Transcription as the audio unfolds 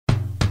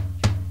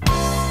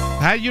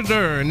How you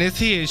doing? This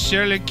here is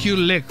Shirley Q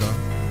Liquor.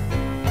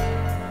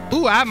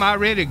 Ooh, I'm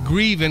already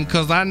grieving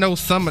because I know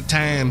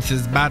summertime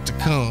is about to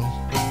come.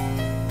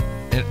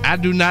 And I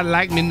do not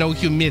like me no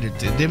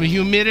humidity. The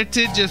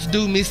humidity just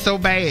do me so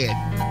bad.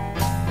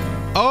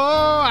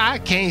 Oh, I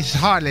can't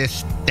hardly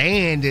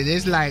stand it.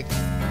 It's like,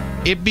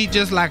 it be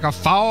just like a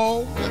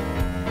fog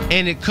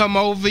and it come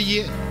over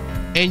you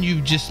and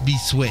you just be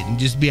sweating,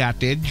 just be out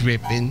there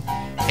dripping.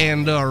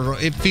 And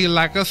it feel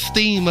like a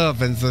steam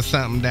ovens or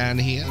something down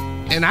here.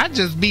 And I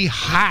just be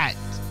hot.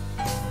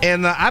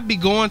 And I be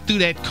going through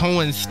that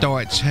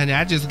cornstarch, honey.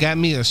 I just got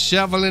me a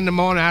shovel in the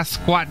morning. I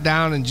squat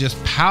down and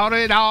just powder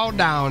it all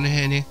down,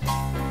 honey.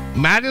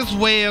 Might as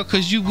well,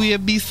 because you will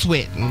be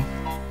sweating.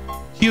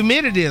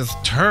 Humidity is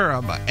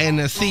terrible.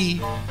 And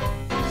see,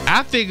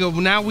 I figure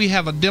now we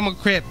have a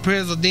Democrat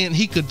president,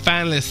 he could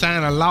finally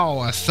sign a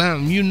law or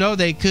something. You know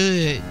they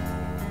could.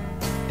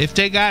 If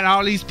they got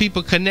all these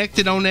people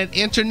connected on that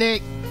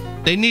internet,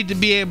 they need to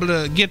be able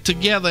to get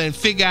together and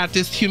figure out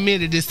this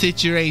humidity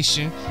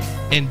situation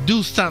and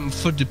do something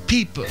for the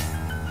people.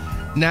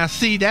 Now,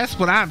 see, that's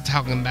what I'm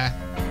talking about.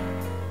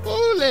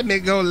 Oh, let me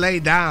go lay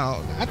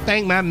down. I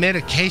think my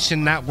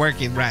medication not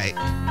working right.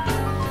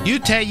 You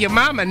tell your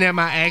mama, and then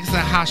I ask her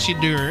how she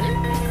doing.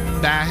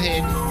 Bye,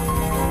 honey.